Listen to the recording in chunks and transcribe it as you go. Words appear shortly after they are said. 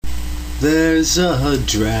There's a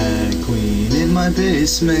drag queen in my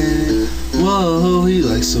basement. Whoa, he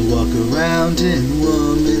likes to walk around in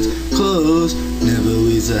woman's clothes. Never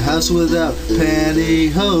leaves the house without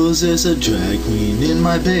pantyhose. There's a drag queen in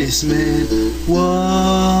my basement.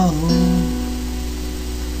 Whoa.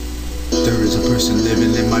 There is a person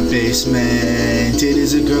living in my basement. It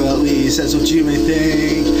is a girl, at least that's what you may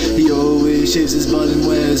think. He always shaves his butt and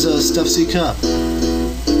wears a stuffy cup.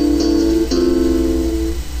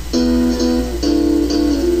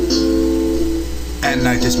 At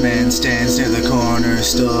night this man stands near the corner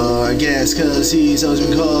store. I guess cause he's always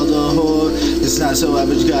been called a whore. This not so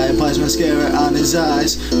average guy applies mascara on his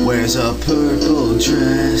eyes, wears a purple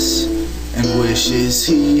dress, and wishes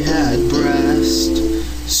he had breast.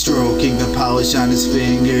 Stroking the polish on his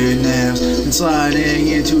fingernails and sliding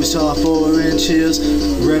into his tall 4-inch heels.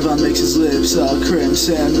 Revlon makes his lips all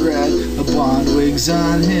crimson red. A blonde wig's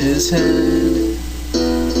on his head.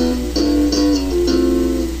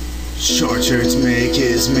 Short shirts make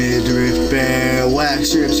his midriff bare. Wax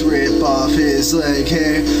strips rip off his leg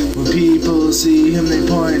hair. When people see him they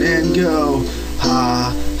point and go,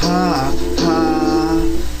 ha, ha,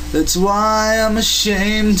 ha. That's why I'm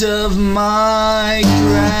ashamed of my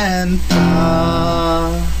grandpa.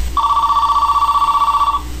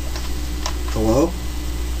 Hello?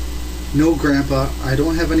 No, Grandpa, I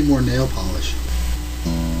don't have any more nail polish.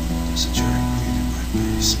 There's a drag queen in my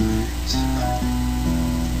basement.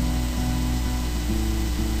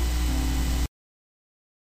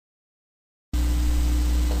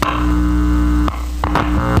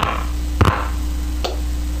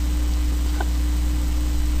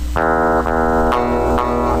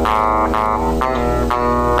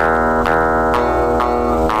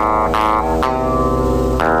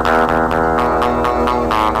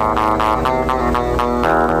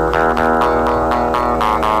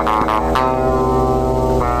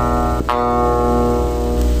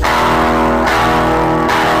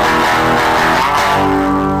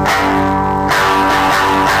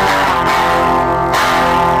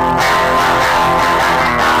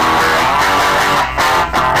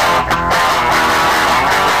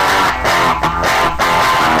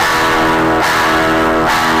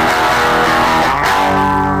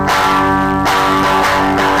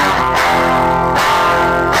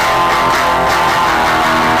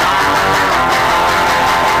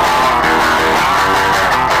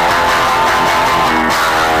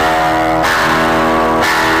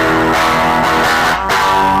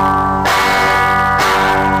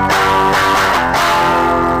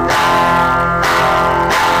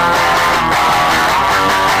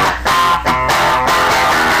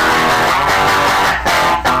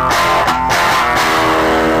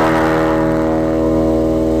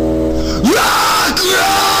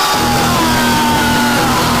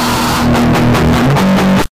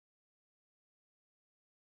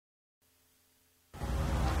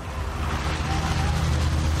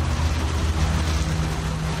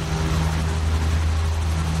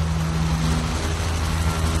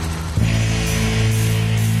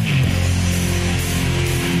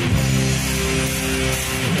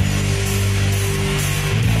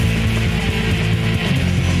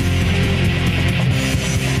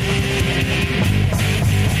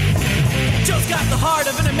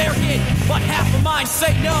 But half of mine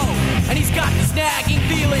say no, and he's got this nagging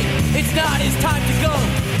feeling it's not his time to go.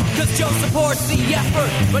 Cause Joe supports the effort,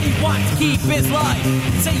 but he wants to keep his life.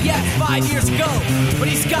 Say yes 5 years ago, but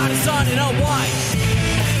he's got a son and a wife.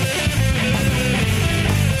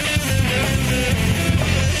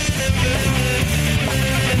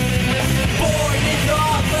 Born in the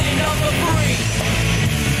land of the free,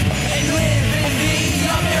 and live in the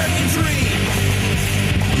American dream.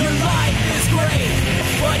 Your life is great,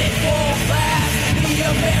 but it won't last. The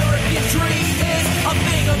American dream is a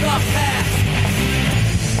thing of the past.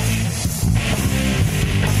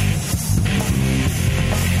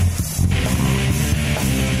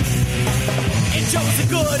 And Joe's a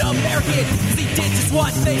good American, 'cause he did just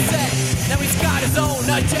what they said. Now he's got his own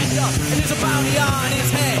agenda, and there's a bounty on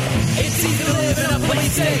his head. It's easy to live in a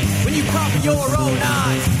place safe when you cover your own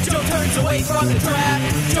eyes. Joe turns away from the trap,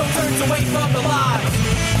 Joe turns away from the lies.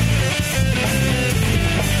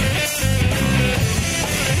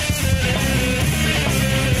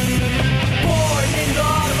 Born in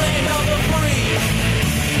the land of the free,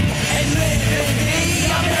 and live in the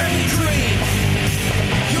American dream.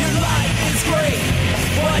 Your life is great,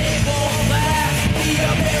 but it won't last. The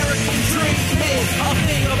American dream is a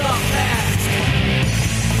thing of the past.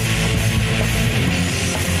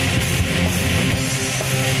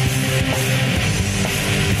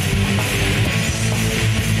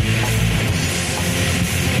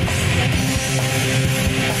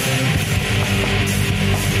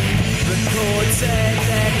 said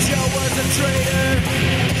that Joe was a traitor,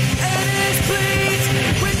 and his pleas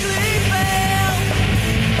quickly failed.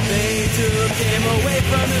 They took him away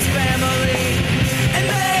from his family, and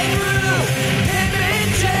they threw him in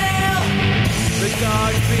jail. The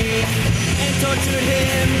guards beat and tortured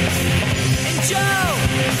him, and Joe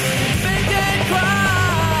begged and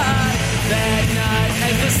cried. That night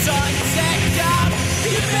as the sun set down,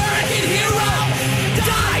 the American hero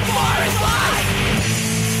died for his life.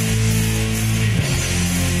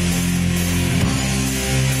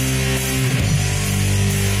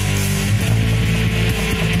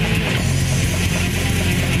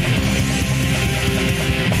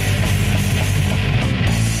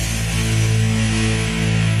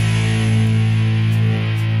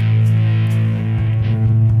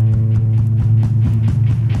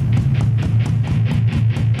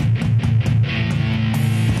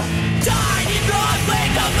 Died in the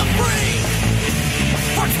land of the free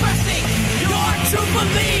for expressing your true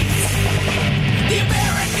beliefs. The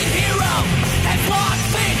American hero has long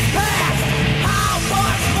since passed. How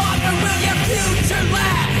much longer will your future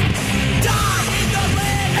last? Die in the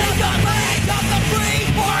land of the free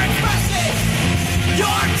for expressing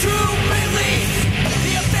your true beliefs.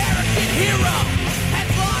 The American hero has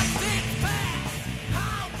long since passed.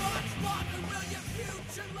 How much longer will your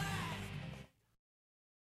future last?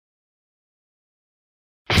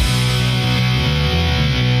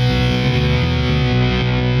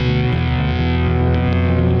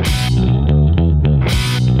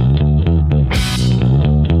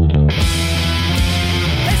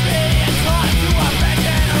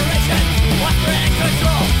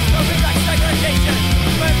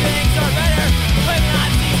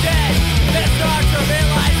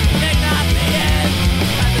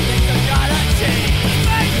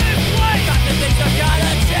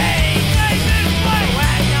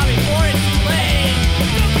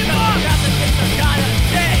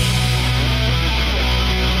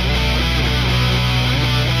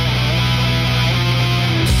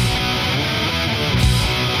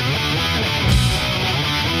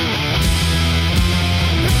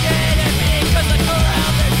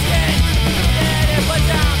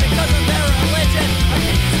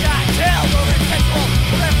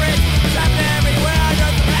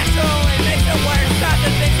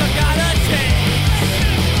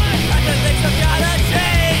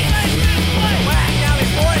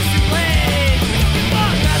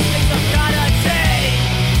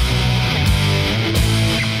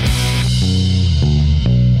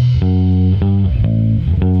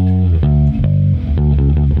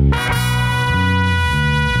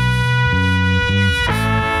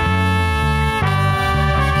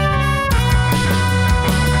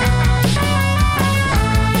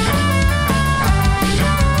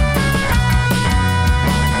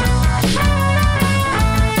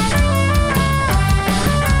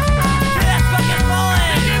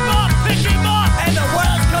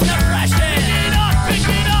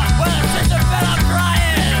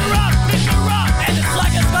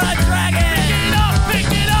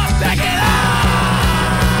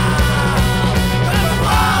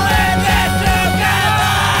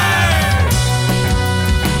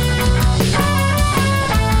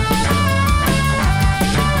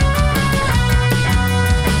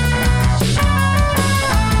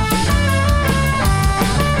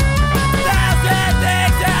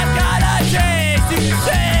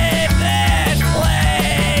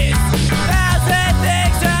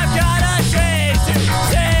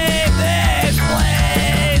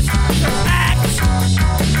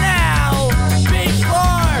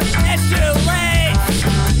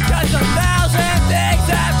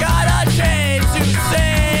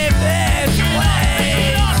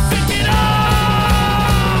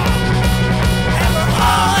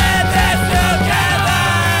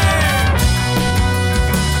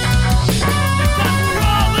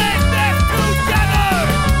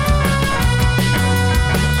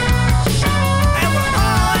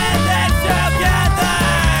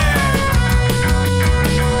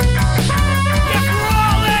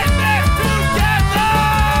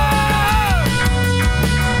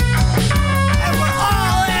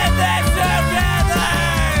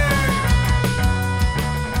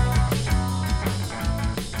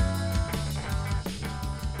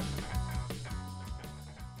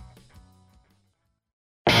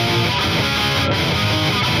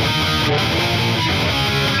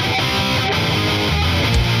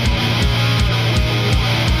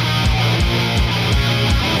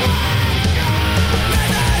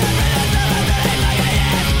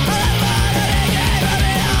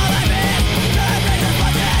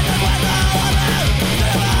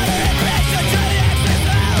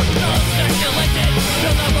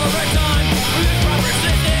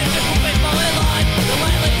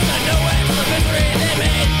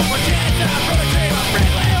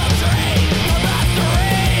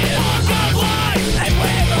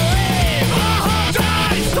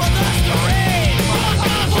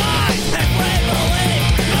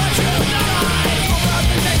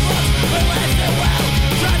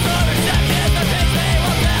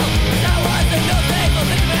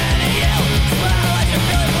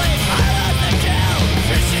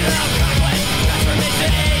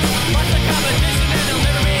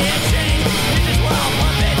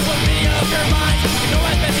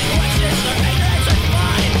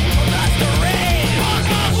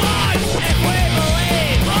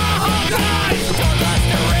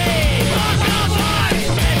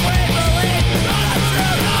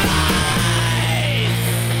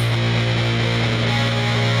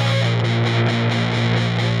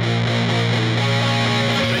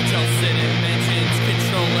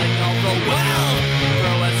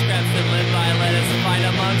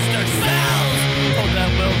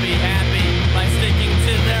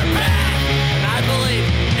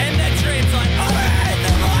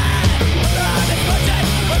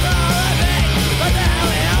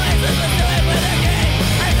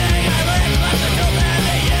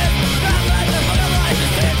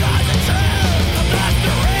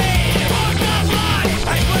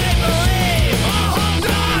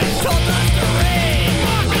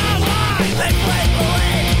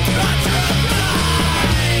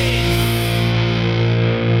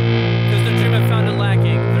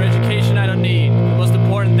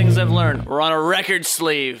 record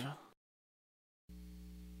sleeve.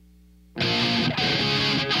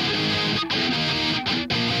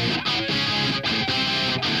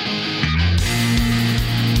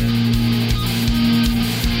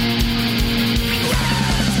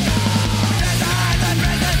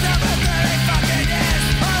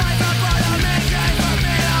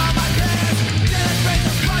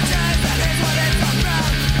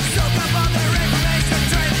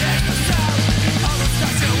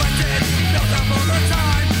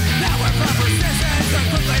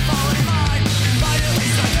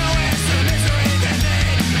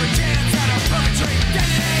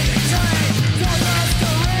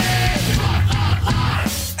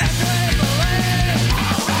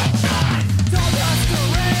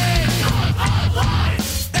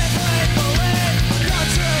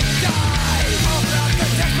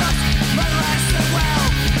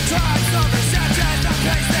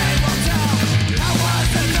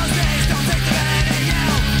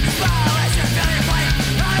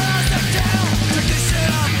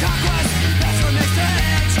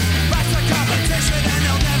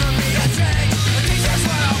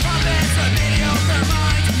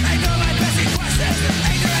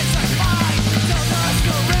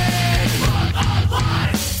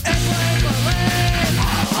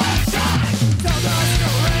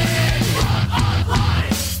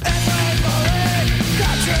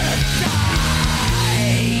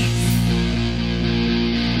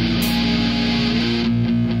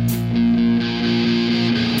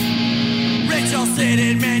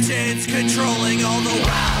 Controlling all the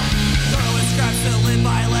wealth, throwing scraps to live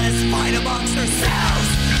by. Let us fight amongst ourselves.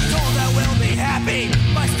 Told that we'll be happy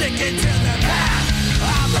by sticking to the path.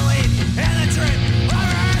 I believe in the truth.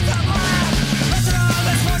 Over the path. Listen to all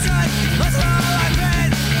misfortune. Listen to all I've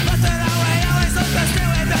been. Listen to how I always look to do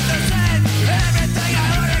it better than sin. Everything I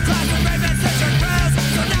learned in class was brave and such a bruise.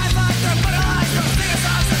 So now I like to put a lie from singing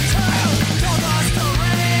songs and true. Told us to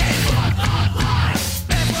read.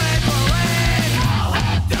 If we believe. All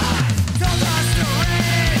have died. Told us to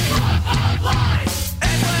read.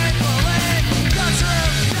 If we believe the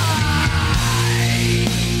truth dies.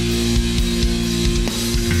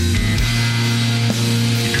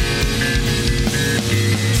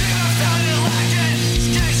 Sing off down in legend,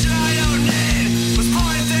 station I don't need. Was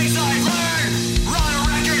part of things I learned. Run a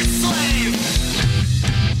record slave.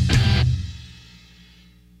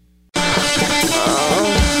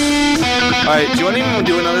 Alright, do you want to even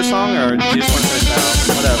do another song, or do you just want to finish now?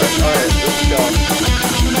 Whatever. Alright, let's go.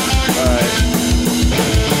 Alright.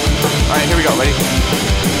 Alright, here we go, ready?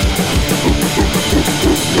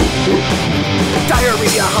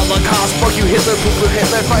 Diarrhea, Holocaust, fuck you Hitler, poo-poo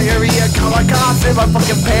Hitler, diarrhea, Holocaust, in my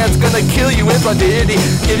fucking pants, gonna kill you with my ditty,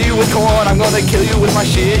 kill you with corn, I'm gonna kill you with my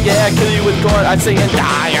shit, yeah, kill you with corn, I'm singing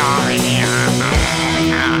diarrhea.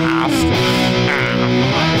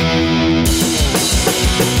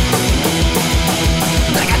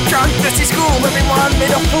 I got drunk, dusty school, everyone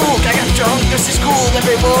made a fool. I got drunk, dusty school,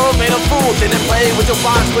 everyone made a fool. Didn't play with your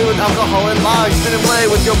blocks, play with alcohol and logs. Didn't play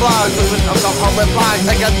with your blogs, play with alcohol and logs.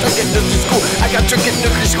 I got drunk at dusty school, I got drunk at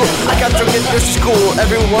nuclear school, I got drunk at dusty school.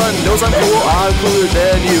 Everyone knows I'm cool, I'm cooler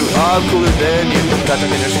than you, I'm cooler than you. Got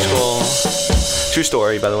drunk at nursing school. True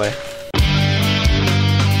story, by the way.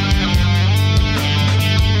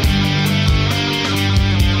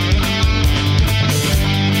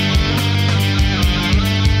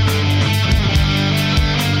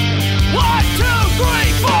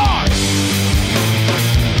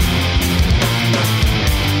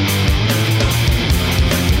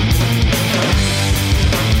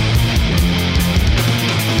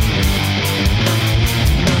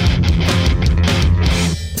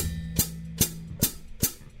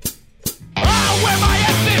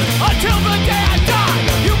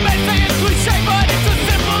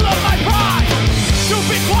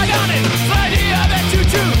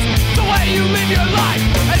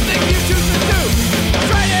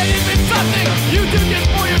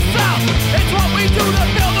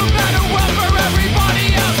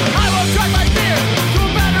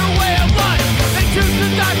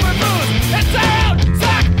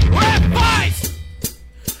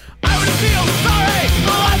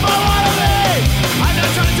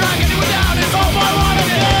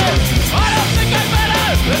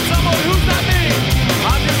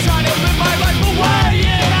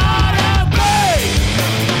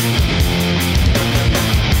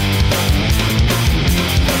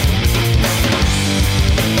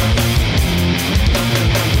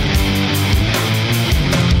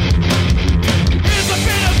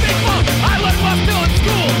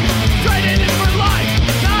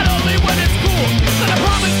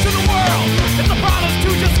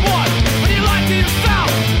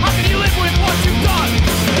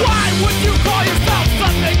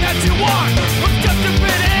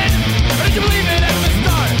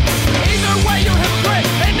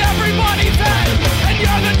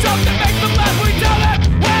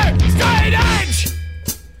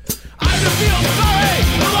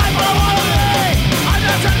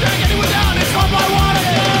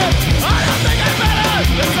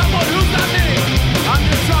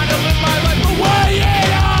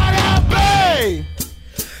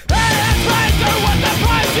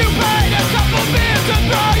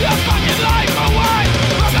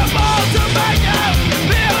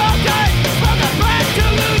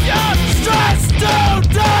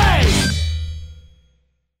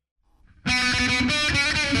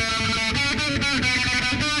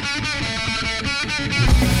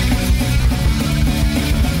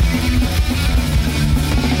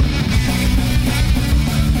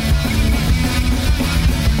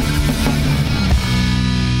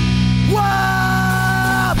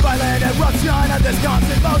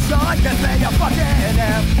 I guess they are fucking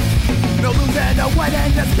him. No losing, no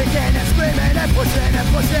winning, just kicking and screaming and pushing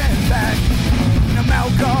back. An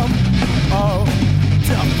amalgam of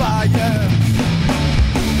defiance.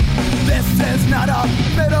 This is not a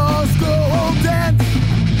middle school dance.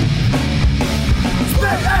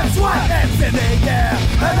 Spit and sweat, it's in the air.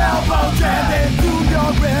 An elbow jammed into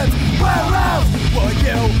your ribs. Where else would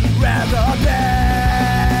you rather be?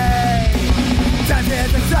 Times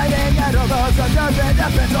is exciting and others are nervous.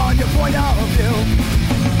 Depends on your point of view.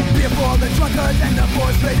 Before the drunkards and the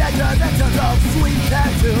four straight actors and tons of sweet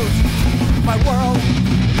tattoos. My world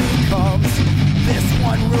becomes this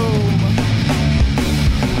one room.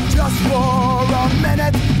 Just for a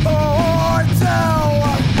minute or two.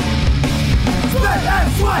 Spit and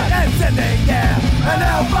sweat and in the air. An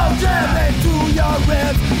elbow jam into your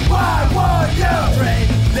ribs. Why would you trade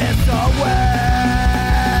this away?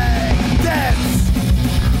 Dance.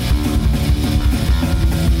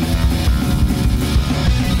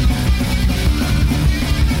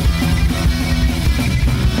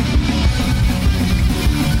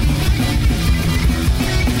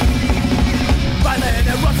 Violent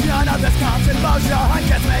eruption of this constant motion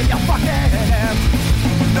gets me a fucking him.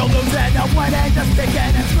 No losing, no winning, just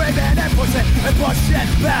kicking and screaming and pushing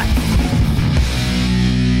back.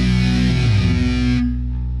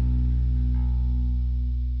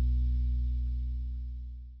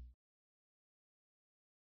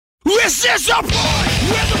 This is a point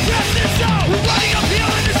where the past is out. We're running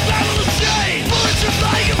uphill in this battle of shame. Bullets are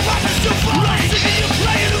flying and weapons to fly. I'm sick of you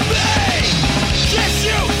playing to me. Kiss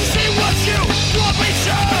you, see what you want me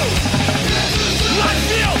to. I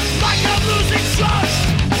feel like I'm losing trust.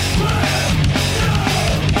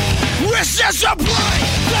 This is a break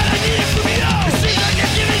that I needed from you. It seems like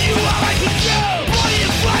I'm giving you all I can do. Bloody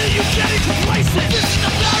and fighting, you getting complacent. This is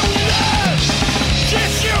the battle we live.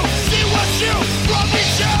 Kiss you, see what you brought me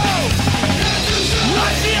to.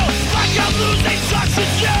 I feel like I'm losing touch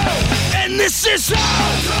with you. And this is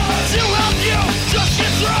how to help you just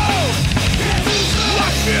get through.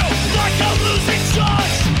 I feel like I'm losing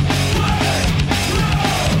touch.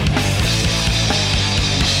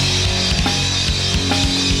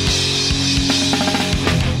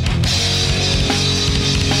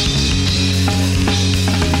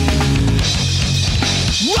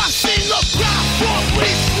 I've seen the path for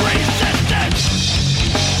least resistance.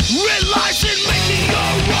 Realize in making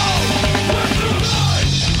your own.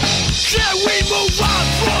 Can we move on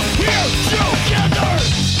from here together?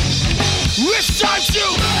 It's time to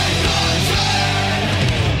make a change.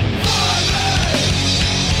 For me,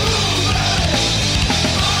 moving,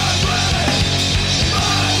 my way,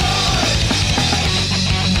 my life.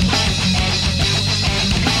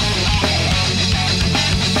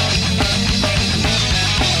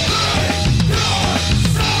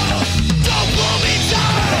 Don't pull me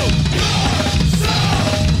down.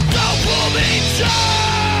 Don't pull me down.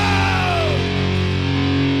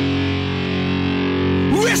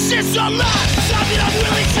 This is the last time that I'm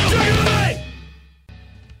willing to take it away.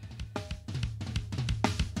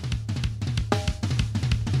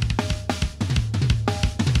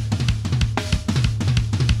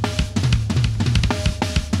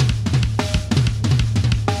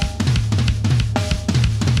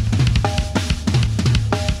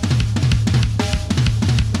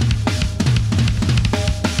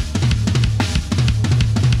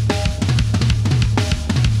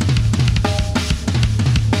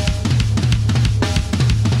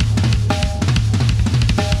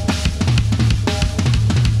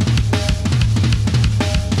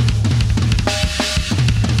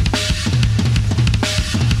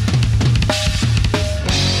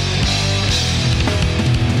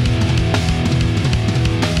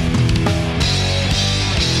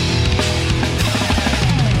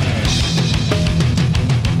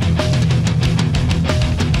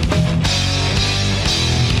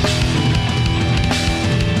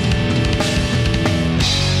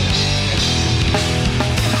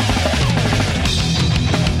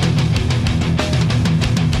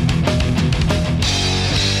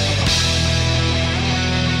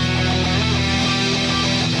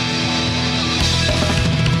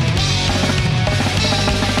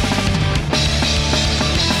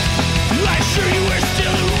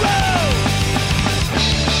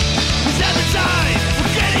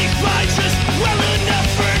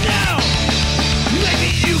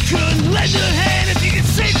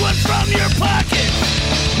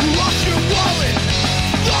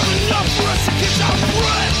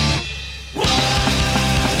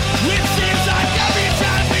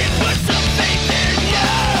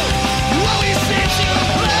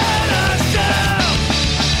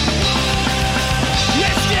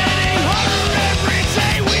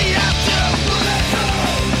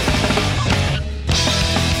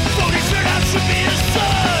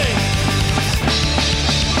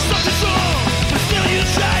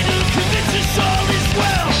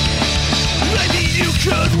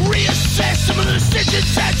 process some of the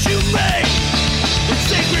decisions that you made and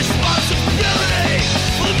take responsibility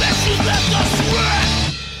for the mess you left us with.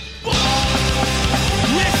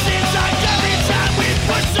 It seems like every time we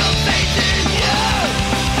put some faith in you,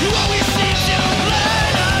 you always seem to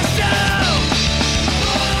let us down.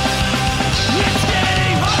 It's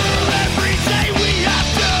getting harder every day we have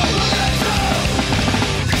to.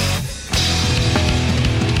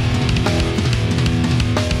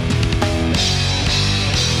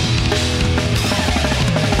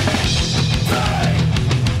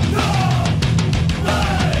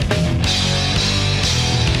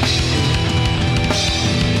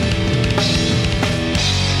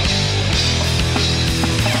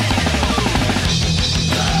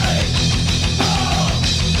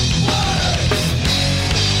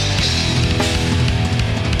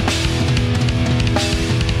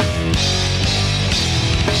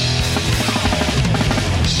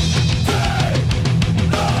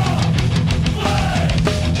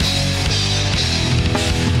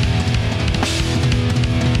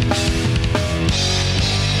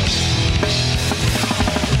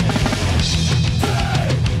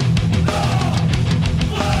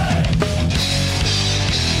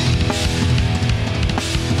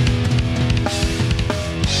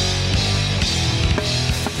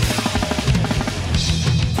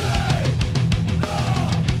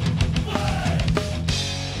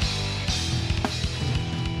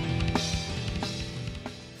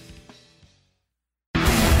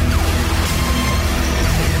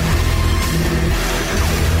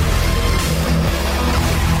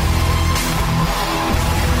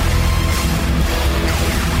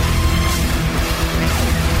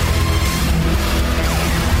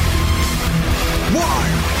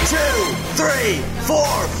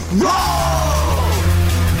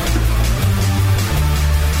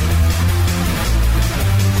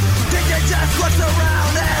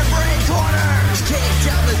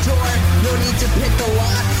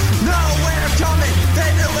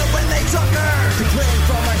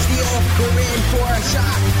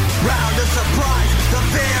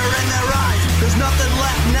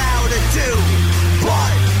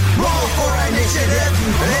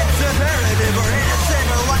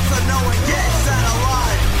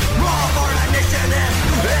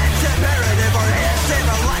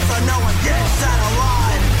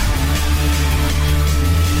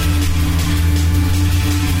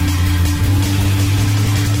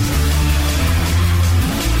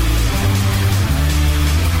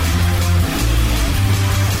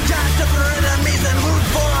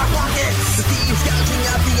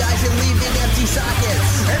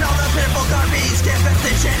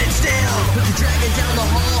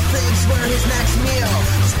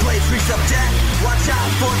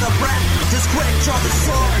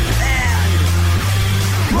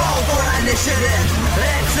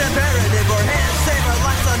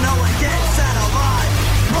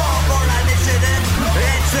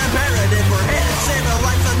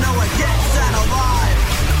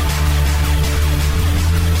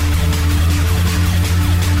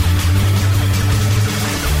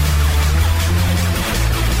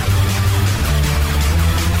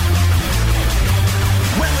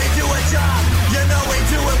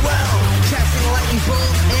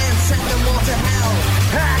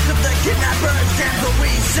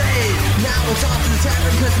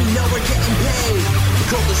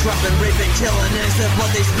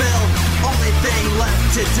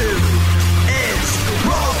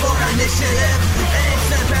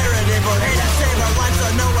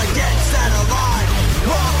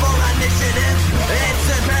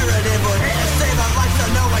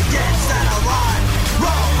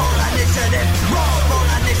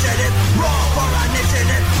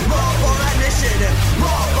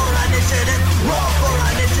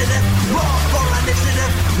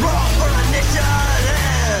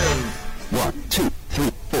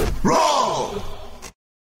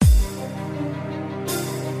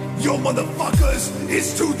 Yo, motherfuckers,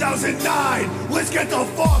 it's 2009. Let's get the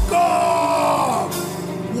fuck up.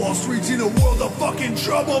 Wall Street's in a world of fucking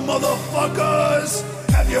trouble, motherfuckers.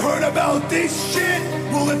 Have you heard about this shit?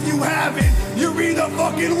 Well, if you haven't, you're either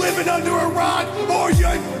fucking living under a rock or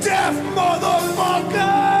you're deaf,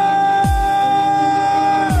 motherfucker.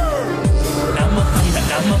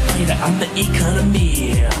 I'm a fighter, I'm the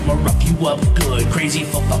economy. I'ma rough you up good, crazy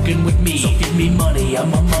for fucking with me. So give me money,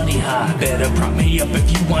 I'm a money high. Better prop me up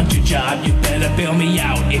if you want your job. You better bail me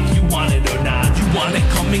out if you want it or not. You want it,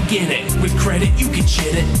 come and get it. With credit, you can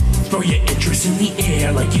shit it. Throw your interest in the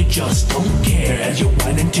air like you just don't care. As you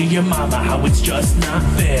whine into your mama how it's just not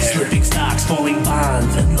fair. Slipping stocks, falling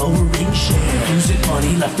bonds, and lowering shares. Losing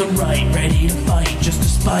money left and right, ready to fight just to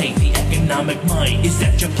spite the economic might. Is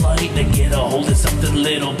that your plight? To get a hold of something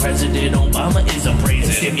little President Obama is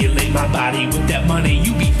appraising. Stimulate my body with that money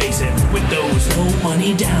you be facing. With those low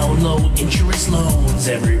money down, low interest loans.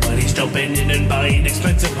 Everybody's jumping in and buying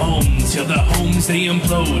expensive homes. Till the homes they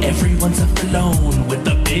implode. Everyone's left alone with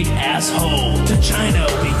a big asshole. To China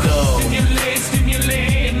we go. Stimulate,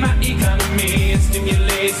 stimulate my economy.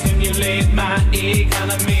 Stimulate, stimulate my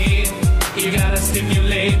economy. You gotta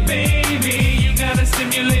stimulate, baby. You gotta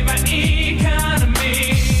stimulate my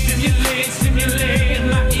economy. Stimulate, stimulate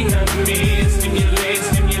my economy. Stimulate,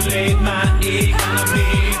 stimulate my economy.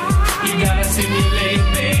 You gotta stimulate,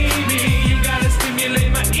 baby. You gotta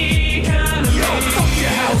stimulate my economy. Yo, fuck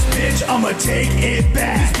your house, bitch. I'ma take it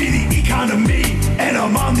back. This be the economy, and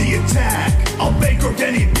I'm on the attack. I'll bankrupt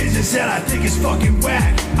any business that I think is fucking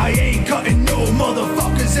whack. I ain't cutting no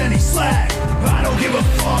motherfuckers any slack. I don't give a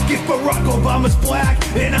fuck if Barack Obama's black,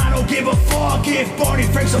 and I don't give a fuck if Barney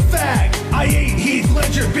Frank's a fag. I ain't Heath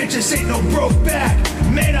Ledger, bitches ain't no broke back.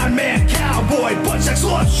 Man on man, cowboy, butt sex,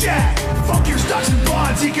 love shack. Fuck your stocks and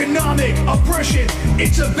bonds, economic oppression.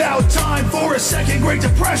 It's about time for a second Great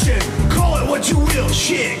Depression. Call it what you will,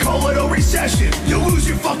 shit, call it a recession. You'll lose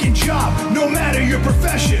your fucking job, no matter your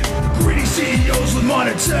profession. Greedy CEOs with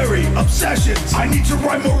monetary obsessions. I need to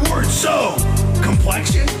write more words, so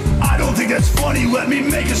complexion? I don't think that's funny, let me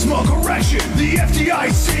make a small correction. The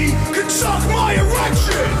FDIC could suck my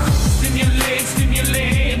erection. Stimulate,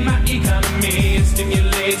 stimulate my economy.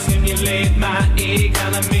 Stimulate, stimulate my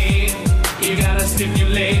economy. You gotta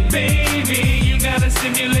stimulate, baby. You gotta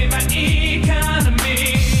stimulate my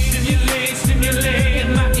economy. Stimulate, stimulate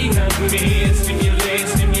my economy. Stimulate,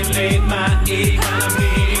 stimulate my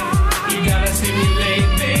economy. You gotta stimulate,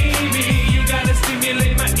 baby. You gotta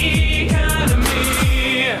stimulate my economy.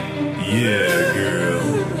 Yeah, girl,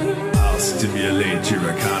 I'll stimulate your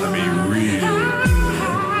economy real good.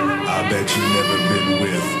 I bet you've never been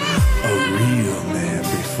with a real man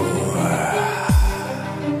before.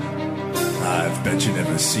 I've bet you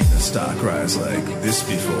never seen a stock rise like this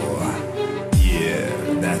before. Yeah,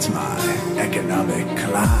 that's my economic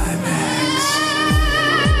climax.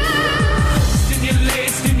 Stimulate,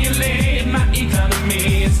 stimulate my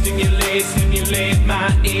economy. Stimulate, stimulate my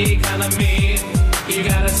economy. You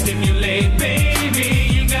gotta stimulate,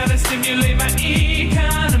 baby. You gotta stimulate my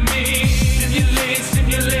economy. Stimulate,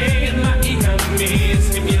 stimulate my economy.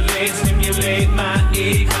 Stimulate, stimulate my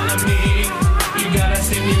economy. You gotta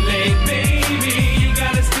stimulate, baby. You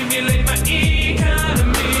gotta stimulate my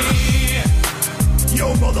economy.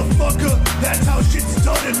 Yo, motherfucker, that's how shit's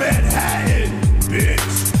done in Manhattan,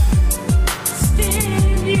 bitch.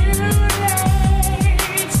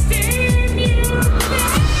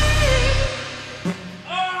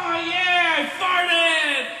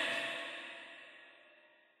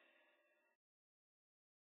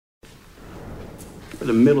 We're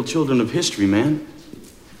the middle children of history, man.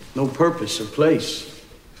 No purpose or place.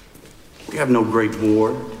 We have no great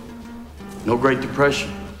war, no great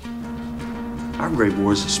depression. Our great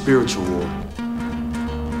war is a spiritual war.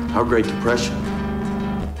 Our great depression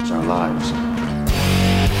is our lives.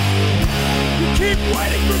 You keep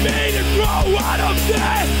waiting for me to grow out of this.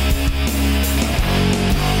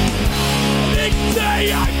 And each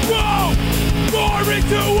day I grow more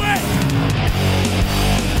into it.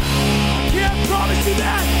 Can't promise you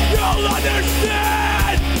that you'll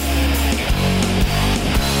understand.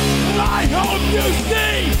 And I hope you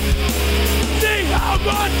see how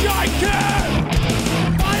much I care.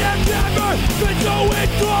 I have never been so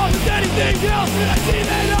enthralled with anything else than I see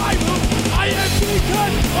that I am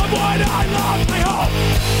because of what I love. I hope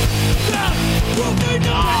that will be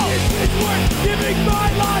known. This is worth giving my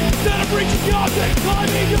life instead of reaching up and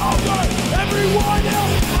climbing over everyone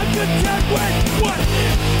else. I'm content with what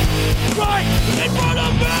is right in front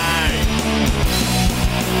of me.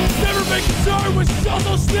 Never been concerned with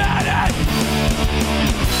social status.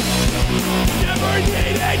 Never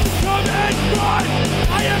needed to come and run.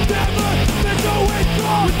 I have never been so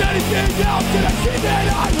enthralled with anything else than I see that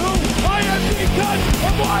I'm who I am because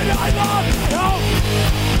of what I love. I hope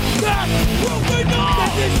that will be known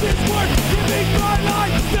that this is worth giving my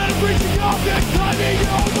life instead of reaching up and climbing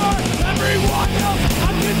over everyone else.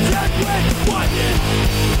 I'm content with what is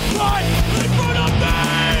right in front of me.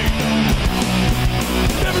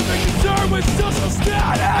 Never been concerned with social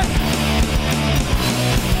status.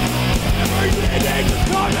 Never needing to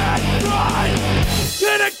come and run.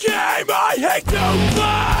 In a game I hate to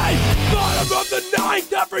play. Bottom of the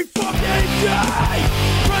ninth every fucking day.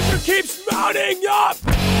 Pressure keeps mounting up.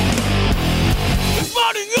 It's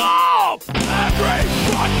mounting up every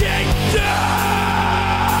fucking day.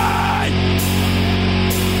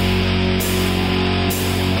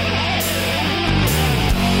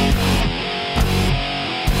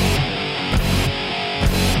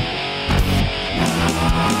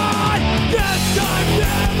 Guess I've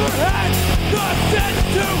never had the sense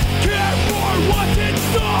to care for what's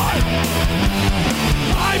inside.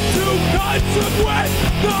 I'm too consequent,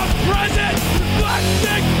 the present,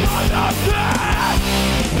 reflecting from the past.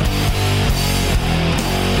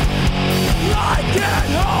 I can't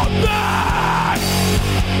hold back.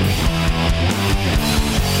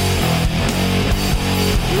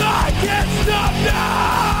 I can't stop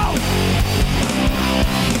now.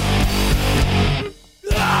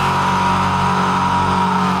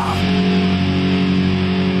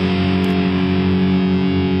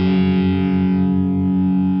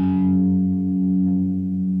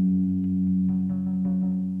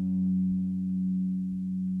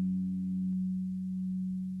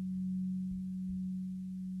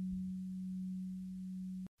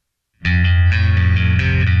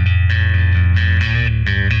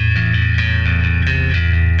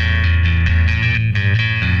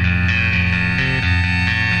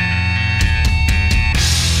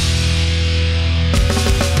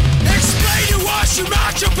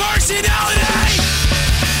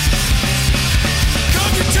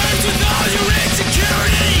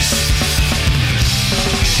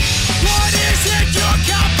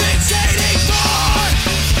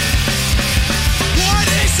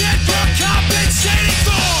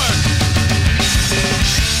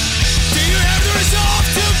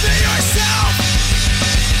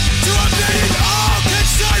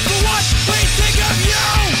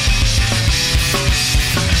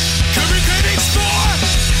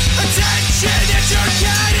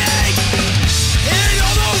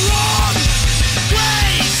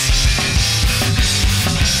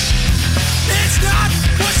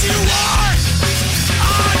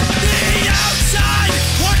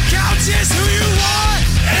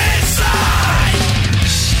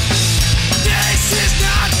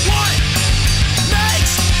 What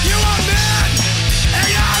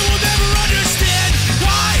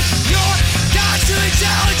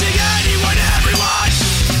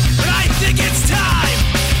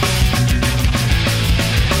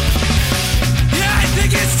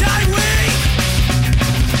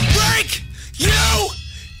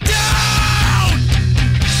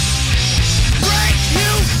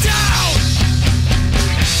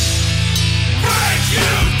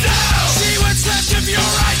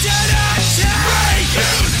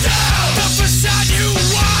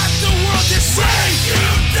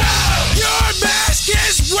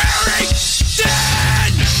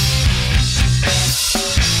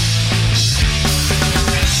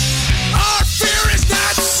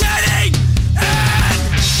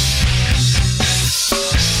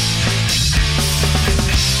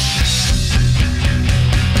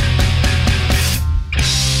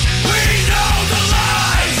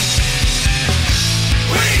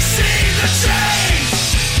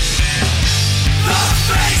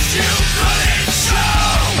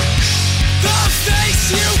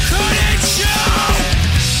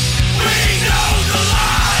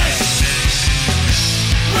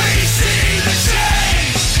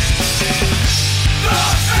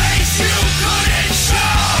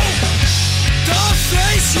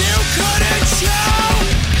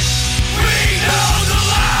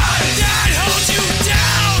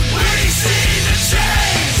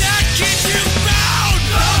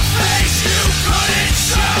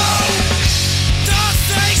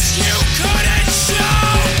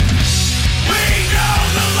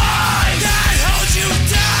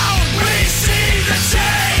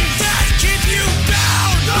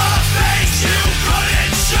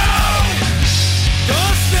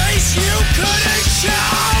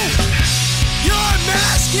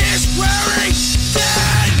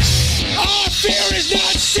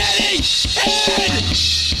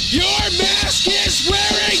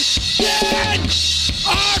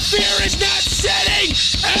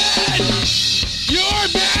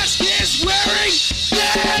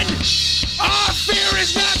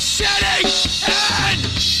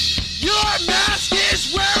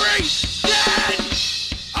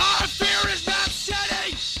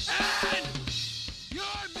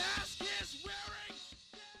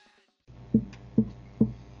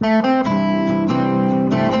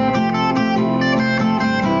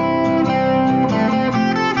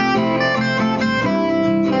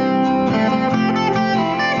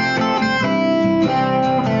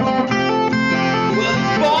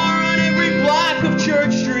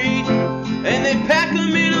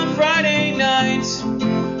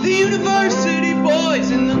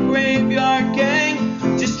graveyard gang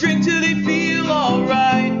just drink till they feel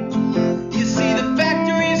alright. You see, the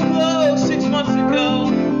factories closed 6 months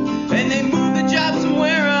ago, and they moved the job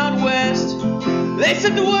somewhere out west. They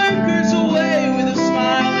sent the workers away with a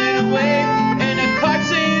smile and a wave, and a card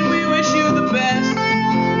saying we wish you the best.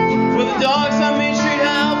 For the dogs on Main Street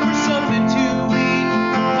howl for something to eat.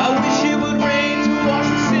 I wish it would rain to wash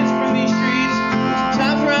the sins from these streets.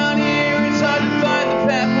 Sometimes around here it's hard to find the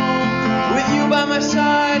path home. With you by my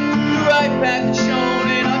side, the right path is shown,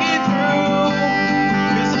 and I'll get through.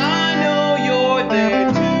 'Cause I know you're there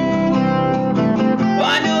too.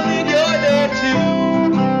 I know that you're there too.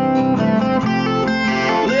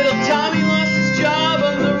 Little Tommy lost his job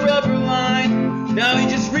on the rubber line. Now he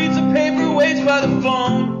just reads the paper, waits by the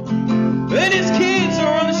phone. And his kids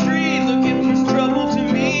are on the street looking for trouble to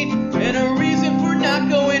meet and a reason for not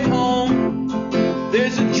going home.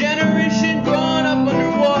 There's a generation growing up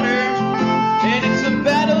underwater, and it's a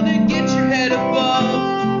battle to get your head above.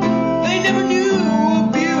 They never knew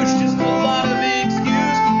abuse, just a lot of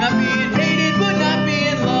excuse. Not being hated, but not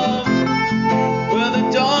being loved. Well, the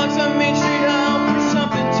dogs on Main Street howl for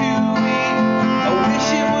something to eat. I wish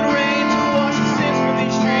it would rain to wash the sins from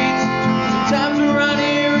these streets. Sometimes around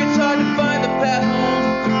here it's hard to find the path home.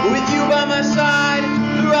 With you by my side,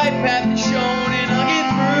 the right path is shown, and I'll get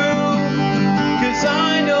through. 'Cause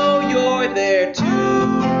I know you're there too.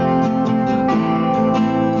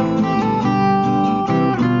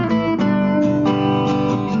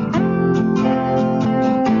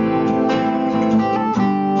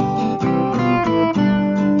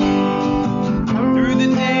 Through the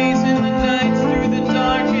days and the nights, through the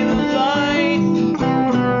dark and the light,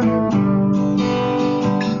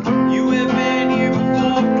 you have been here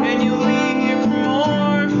before, and you'll be here for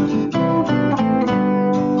more.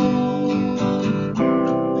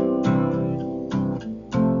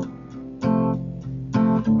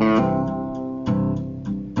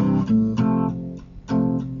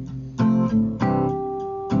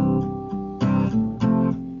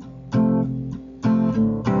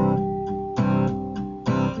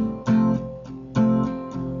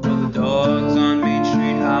 Well, the dogs on Main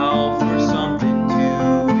Street howl for something to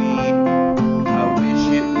eat. I wish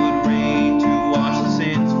it would rain to wash the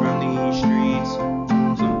sins from these streets.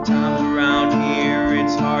 Sometimes around here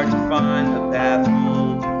it's hard to find the path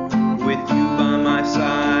home. With you by my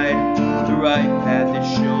side, the right path is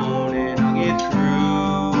shown, and I'll get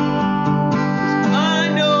through. 'Cause I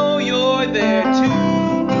know you're there too.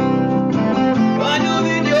 I know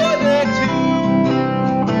that you're there too.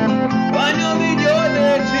 I know that you're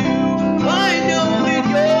there too. I know that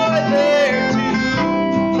you're there too.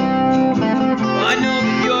 I know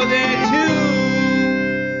that you're there too.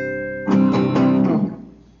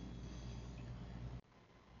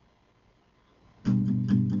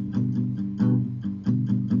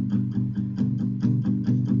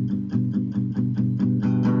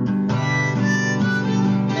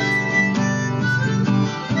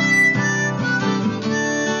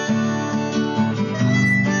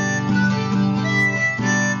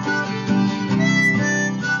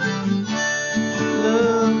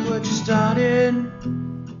 Look what you started.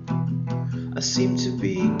 I seem to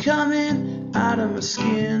be coming out of my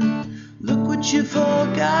skin. Look what you've all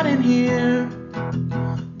got in here.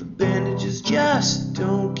 The bandages just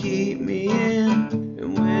don't keep me in.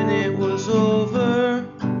 And when it was over,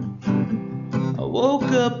 I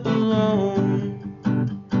woke up alone.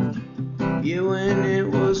 Yeah, when it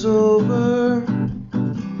was over,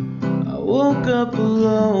 I woke up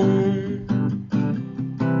alone.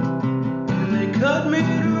 And they cut me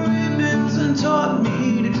to ribbons and taught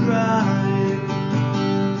me to drive.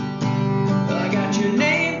 I got your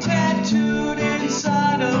name tattooed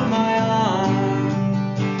inside of my arm.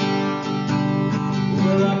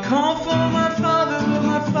 Well, I called for my father, but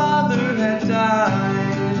my father had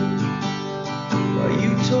died. Well,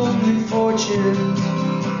 you told me fortunes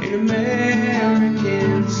in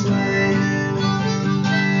American slang.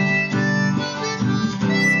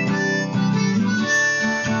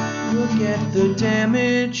 Look at the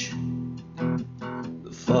damage.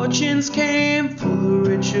 The fortunes came for the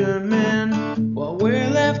richer men, while we're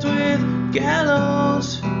left with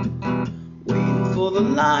gallows, waiting for the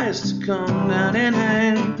liars to come down and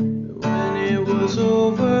hang. When it was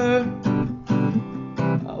over,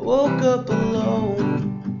 I woke up alone.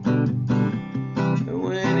 And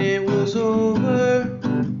when it was over,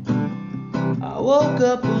 I woke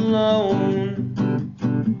up alone.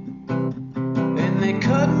 And they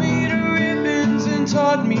cut me to ribbons and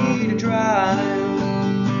taught me to drive.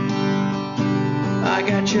 I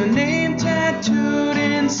got your name tattooed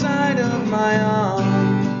inside of my arm.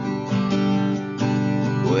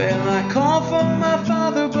 Well, I called for my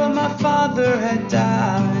father, but father had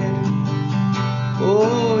died.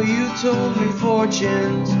 Oh, you told me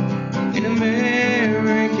fortunes in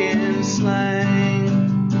American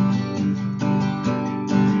slang.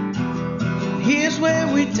 Here's where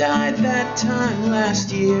we died that time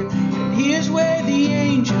last year, and here's where the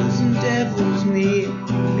angels and devils meet.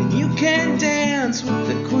 And you can dance with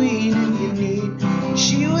the queen if you need.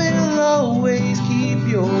 She will always keep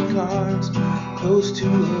your cards close to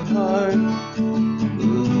her heart.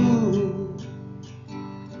 Ooh,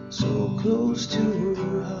 so close to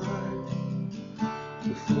her heart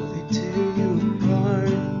before they tear you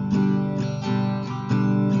apart.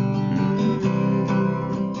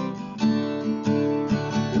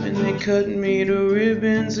 When they cut me to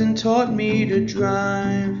ribbons and taught me to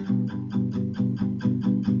drive,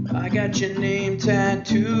 I got your name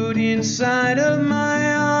tattooed inside of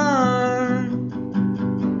my arm.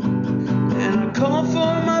 And I called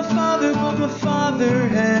for my father, but my father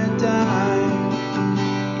had died.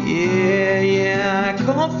 Yeah, I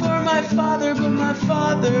called for my father, but my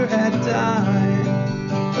father had died.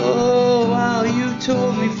 Oh, while you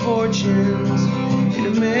told me fortunes in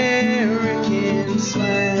American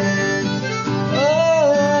slang.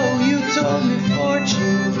 Oh, you told me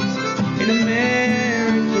fortunes in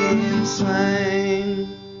American slang.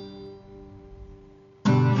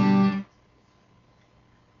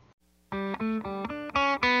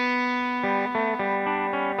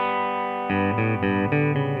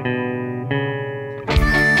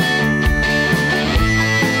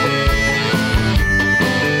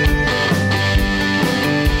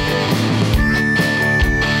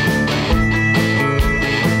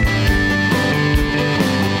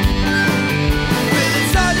 Well, it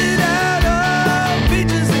started out all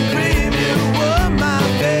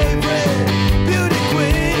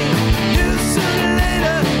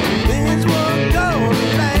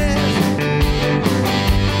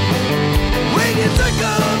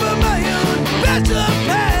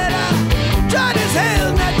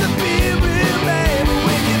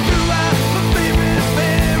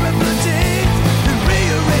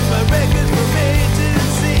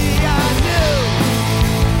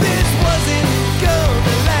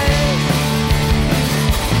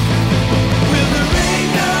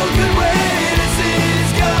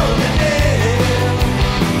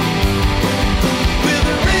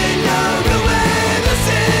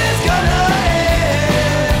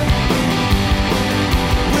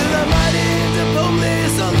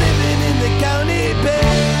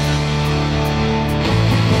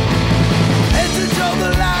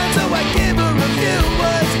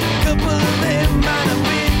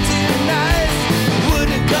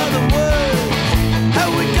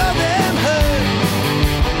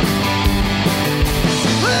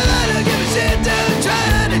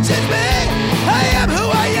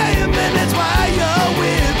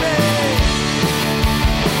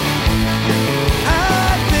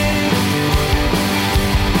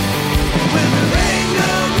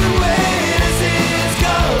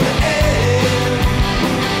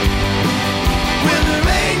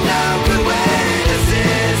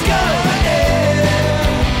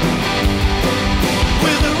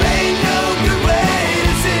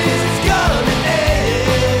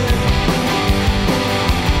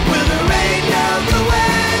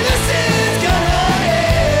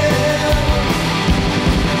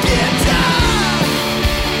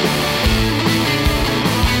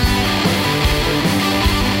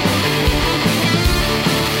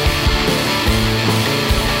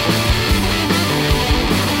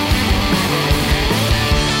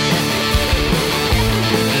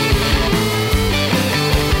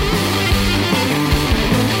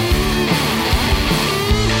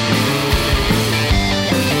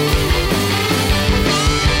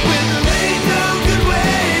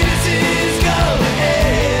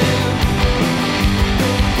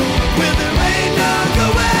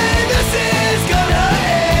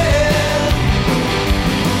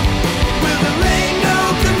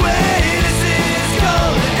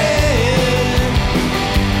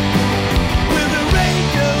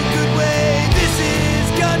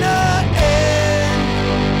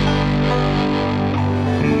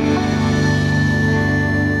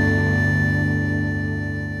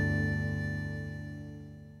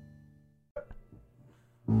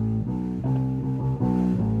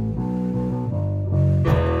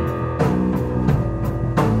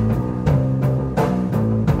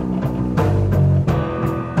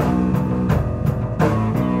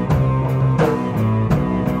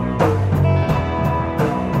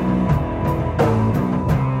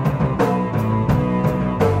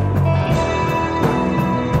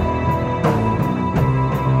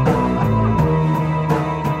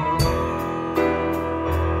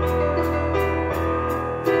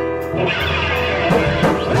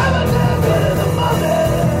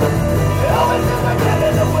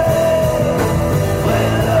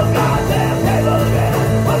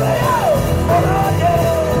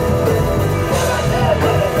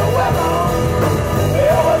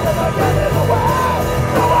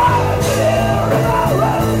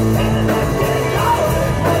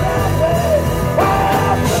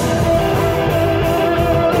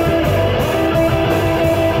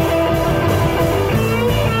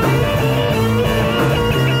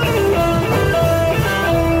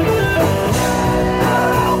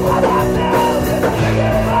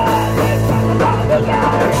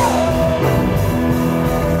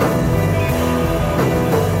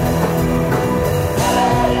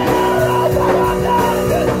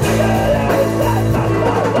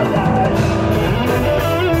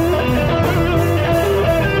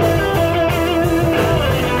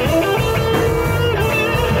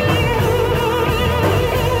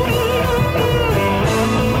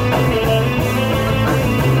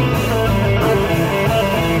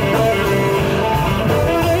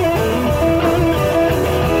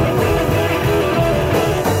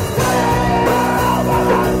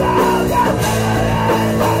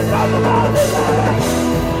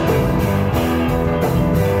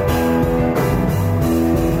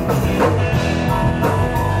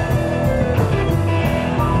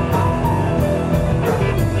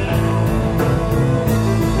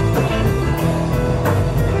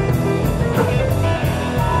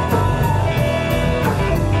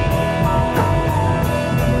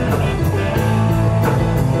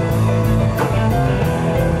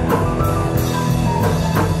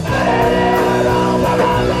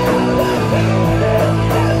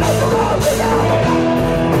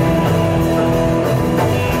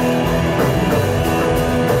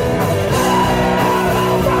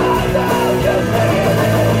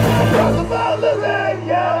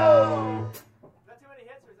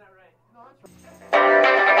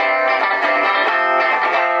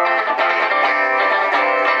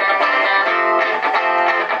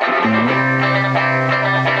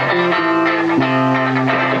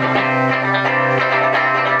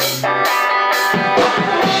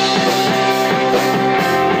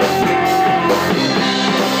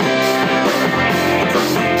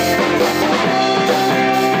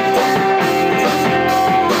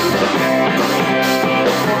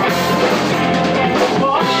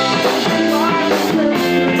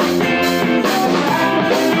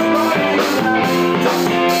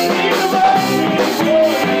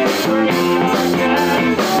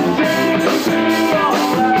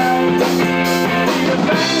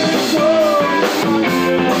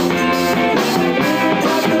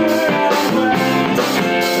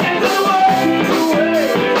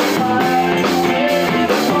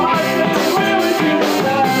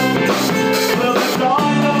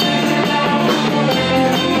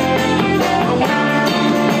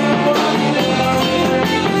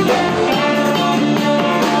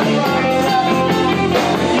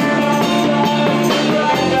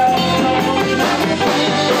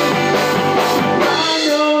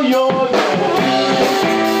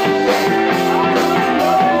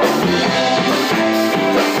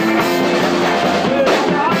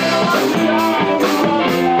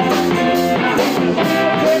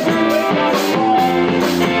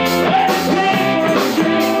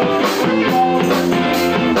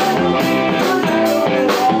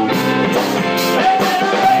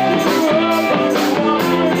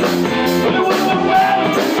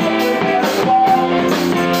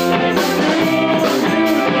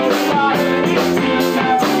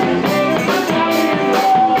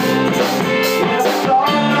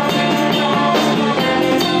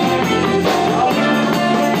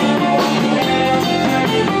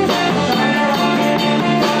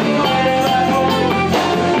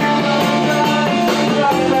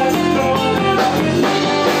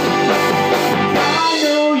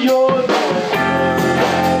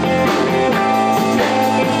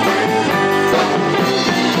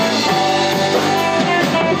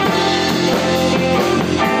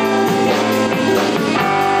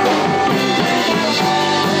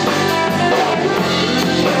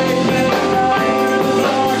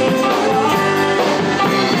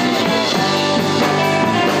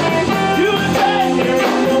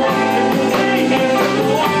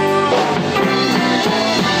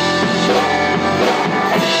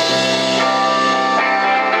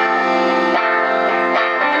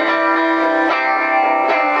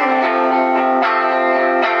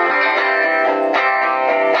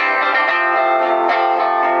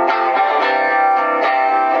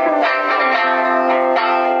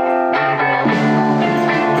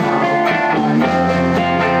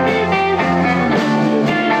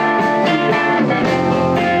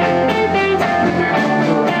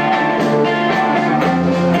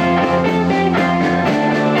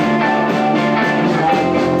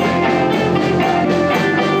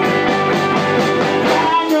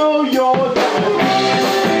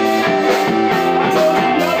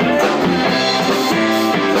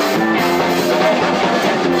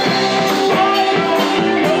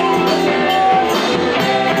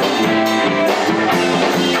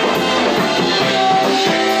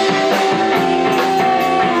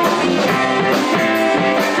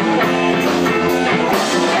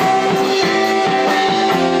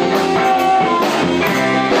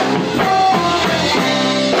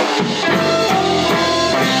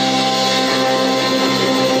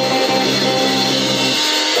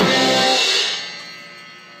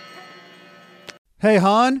Hey,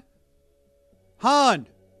 Han? Han!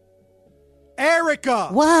 Erica!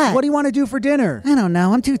 What? What do you want to do for dinner? I don't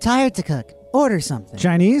know. I'm too tired to cook. Order something.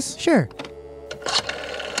 Chinese? Sure.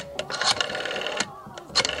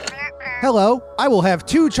 Hello, I will have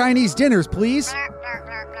 2 Chinese dinners, please.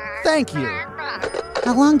 Thank you.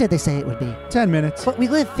 How long did they say it would be? 10 minutes. But we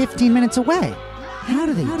live 15 minutes away. How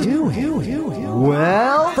do they do it?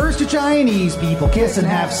 Well, first 2 Chinese people kiss and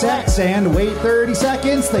have sex and wait 30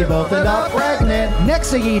 seconds, they both end up pregnant.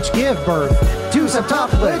 Next they each give birth. 2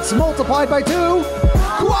 septuplets multiplied by 2.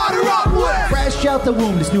 Quadruplets! Fresh out the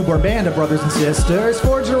womb, this newborn band of brothers and sisters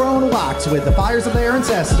forge their own locks with the fires of their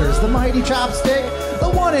ancestors. The mighty chopstick, the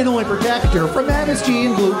one and only protector from MSG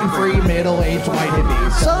and gluten-free middle-aged white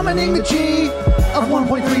hippies. Summoning the chi of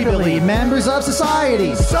 1.3 billion members of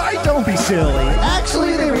society. Sight, don't be silly.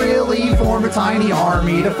 Actually, they really form a tiny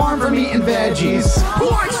army to farm for meat and veggies.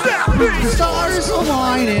 The stars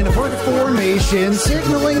align in a perfect formation,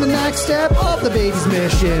 signaling the next step of the baby's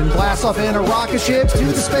mission. Blast off in a rocket ship to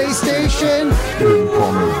the space station.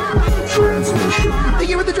 Incoming transmission. The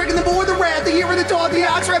year with the dragon, the boar, the rat, the year with the dog, the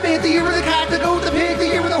ox, rabbit, the year with the cat, the goat, the pig, the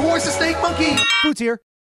year with the horse, the snake, monkey. Food's here.